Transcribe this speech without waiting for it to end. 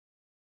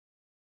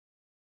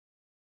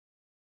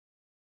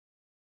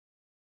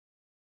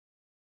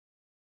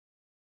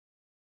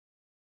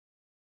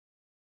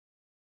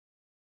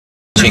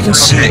So you can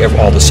see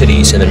all the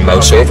cities and then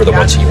mouse over the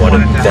ones that you want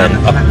to then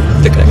up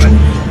the connection.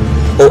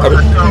 Oh,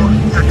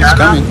 it's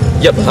coming.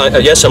 Yep,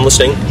 yes, I'm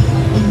listening.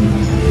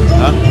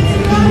 Huh?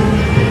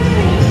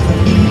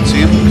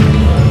 See him?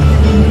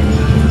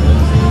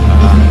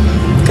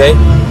 Okay.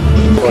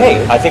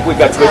 Okay, I think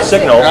we've got good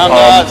signal.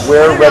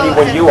 We're ready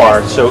when you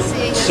are. So,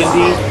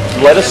 Cindy,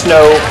 let us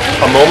know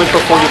a moment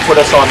before you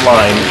put us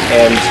online.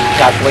 And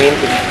Kathleen,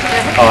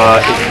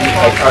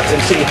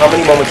 and Cindy, how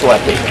many moments will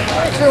that be?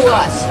 Through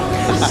us.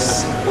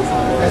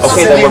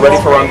 Okay, then we're ready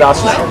for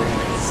Ramdas now.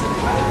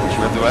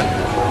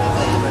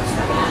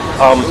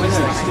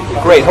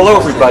 Great. Hello,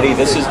 everybody.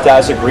 This is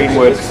Daza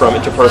Greenwood from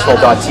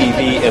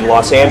Interpersonal.tv in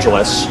Los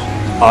Angeles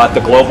at the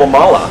Global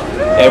Mala.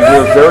 And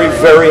we're very,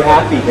 very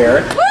happy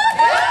here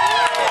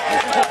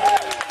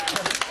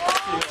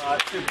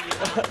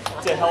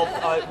to help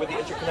with the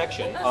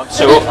interconnection.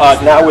 So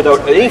now,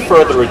 without any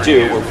further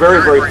ado, we're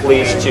very, very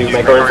pleased to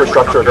make our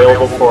infrastructure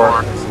available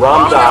for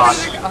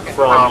Ramdas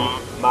from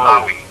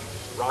Maui.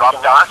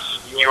 Ramdas,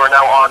 you are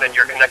now on and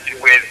you're connected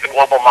with the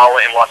Global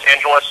Mala in Los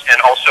Angeles and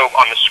also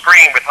on the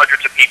screen with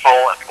hundreds of people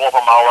at the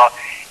Global Mala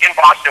in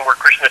Boston, where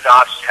Krishna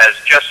Das has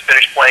just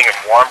finished playing and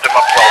warmed him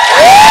up well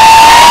for you.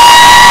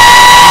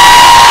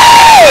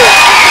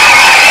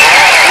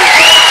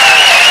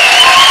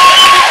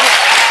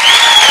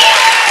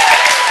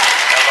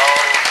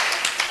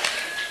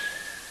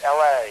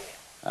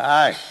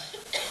 Hi.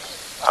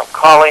 I'm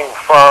calling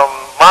from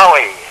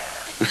Maui.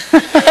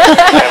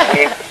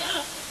 And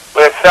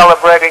we're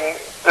celebrating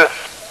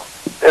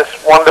this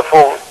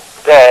wonderful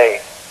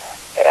day.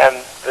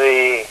 And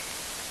the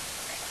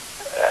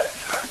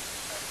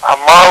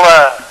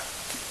Mala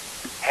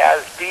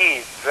has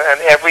beads, and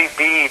every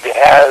bead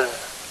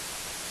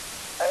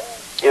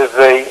is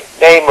the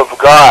name of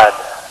God.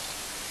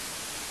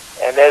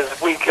 And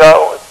as we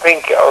go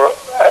think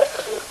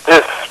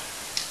this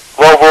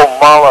Global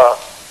Mala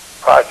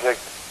project,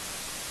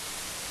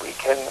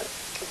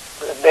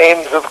 the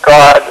names of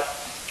God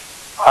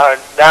are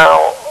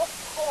now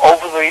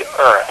over the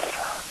earth,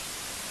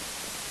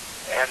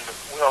 and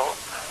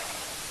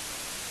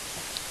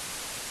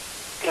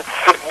it's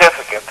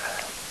significant.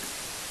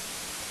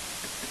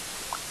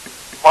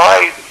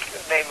 My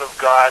name of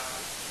God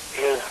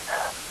is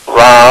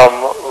Ram,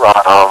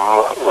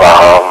 Ram,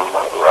 Ram,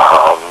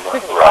 Ram,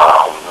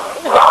 Ram,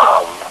 Ram,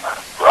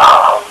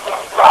 Ram,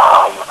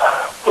 Ram,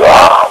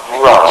 Ram,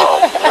 Ram,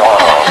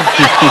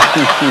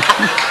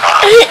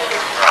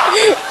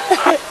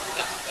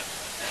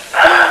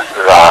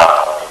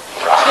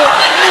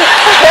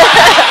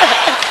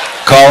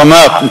 Call him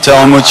up and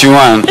tell him what you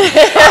want.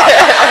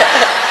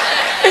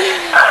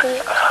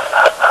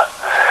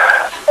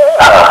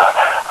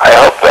 I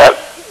hope that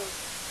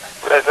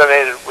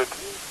resonated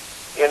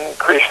in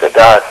Krishna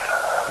Das.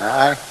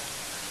 Hi.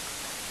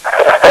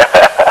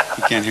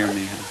 You can't hear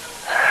me, huh?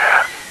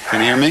 Can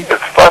you hear me?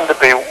 It's fun to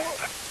be.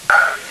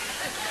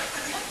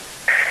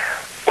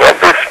 Well,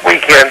 this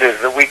weekend is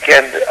the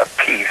weekend of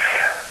peace,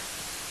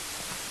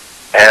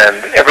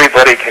 and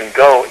everybody can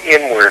go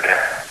inward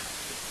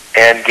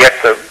and get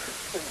the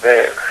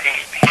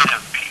hit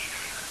of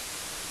peace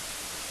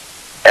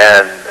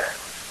and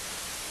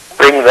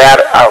bring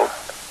that out.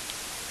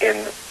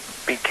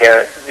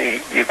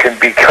 You can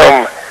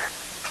become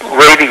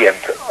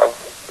radiant of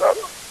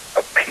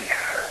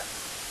peace.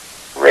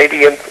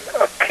 Radiant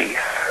of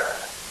peace.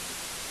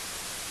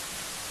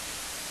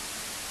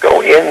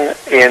 Go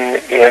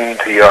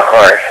into your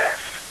heart,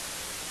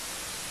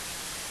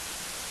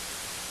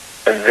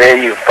 and there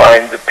you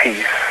find the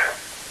peace.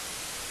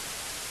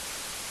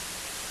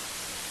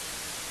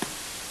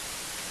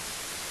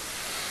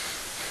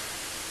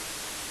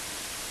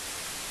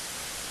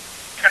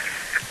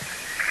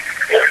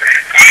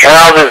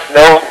 Now there's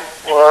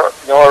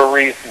no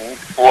reason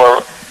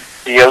for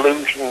the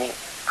illusion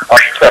of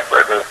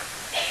separateness.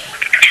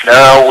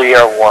 Now we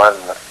are one.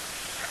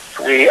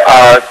 We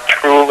are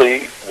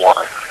truly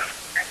one.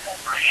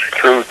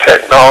 Through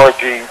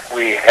technology,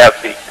 we have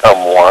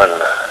become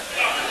one.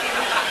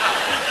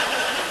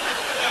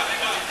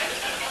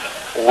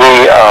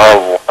 We are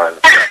one.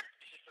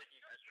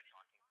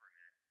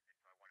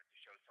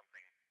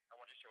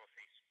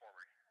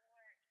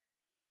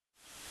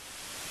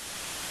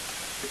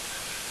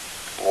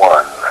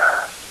 One.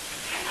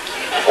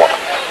 One.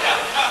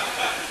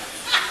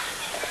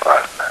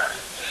 One.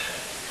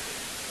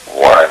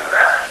 One.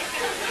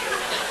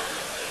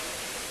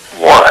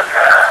 One.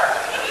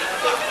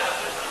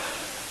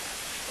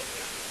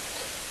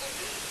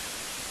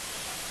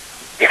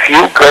 If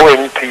you go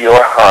into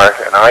your heart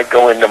and I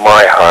go into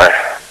my heart,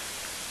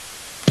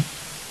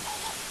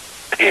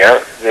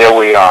 there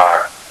we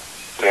are.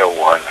 We're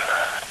one.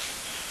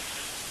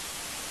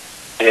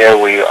 There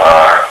we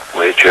are.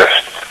 We're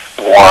just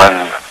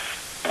one.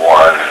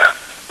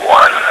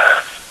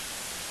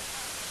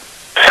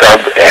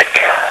 Sub-ek.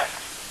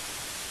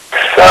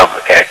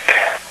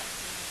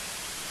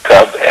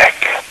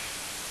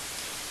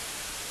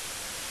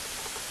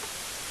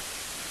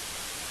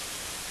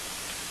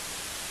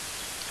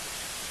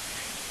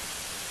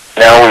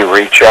 Now we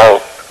reach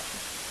out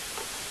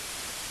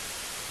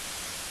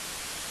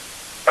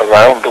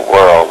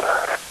world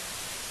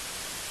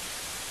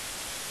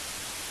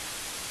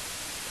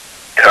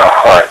in our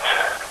hearts.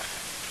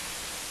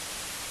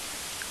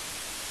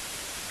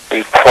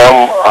 We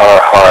plumb our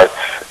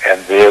hearts,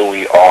 and there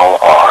we all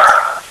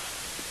are.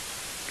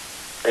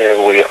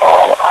 There we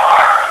all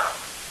are.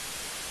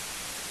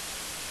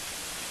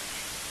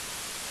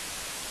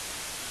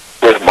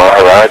 With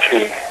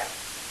Maharaji,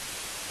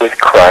 with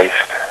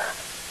Christ,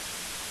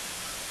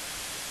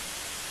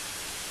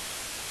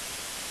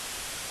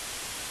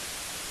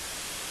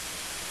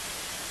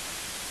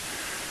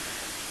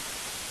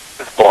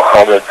 with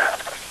Muhammad,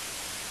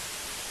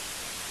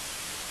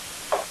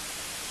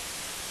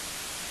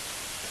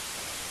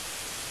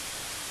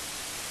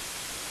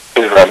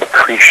 with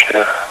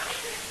Ramakrishna,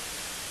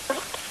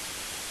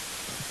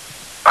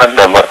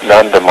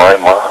 Nanda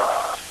Maima,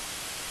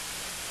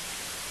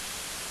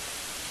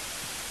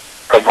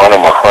 Ramana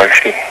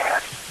Maharshi.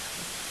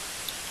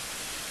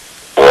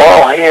 We're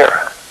all here.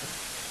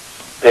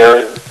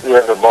 They're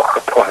the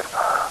Mahaprabhu.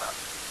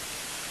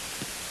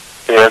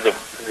 They're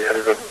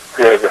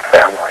the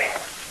family.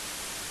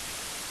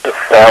 The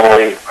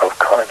family of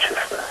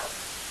consciousness.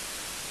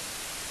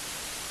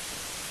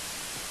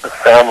 The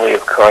family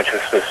of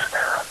consciousness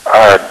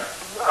are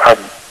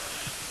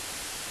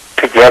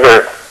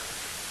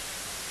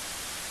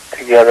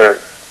together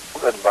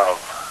with love.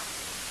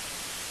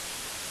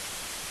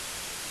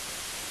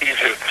 These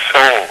are the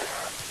souls.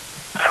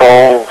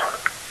 Souls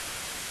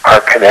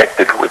are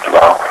connected with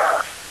love.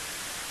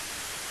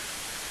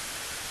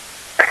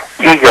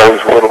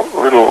 Egos,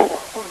 little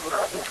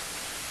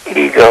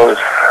egos.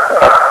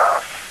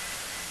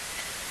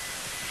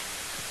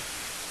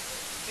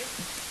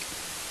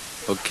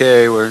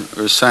 Okay,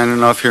 we're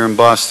signing off here in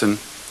Boston.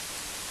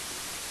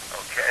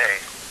 Okay.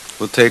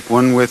 We'll take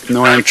one with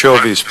no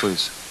anchovies,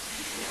 please.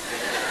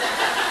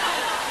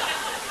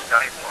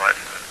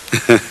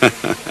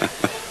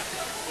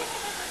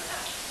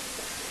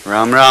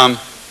 Ram Ram.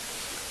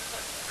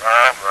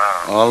 Ram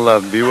Ram. All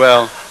love. Be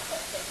well.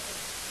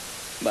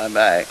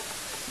 Bye-bye.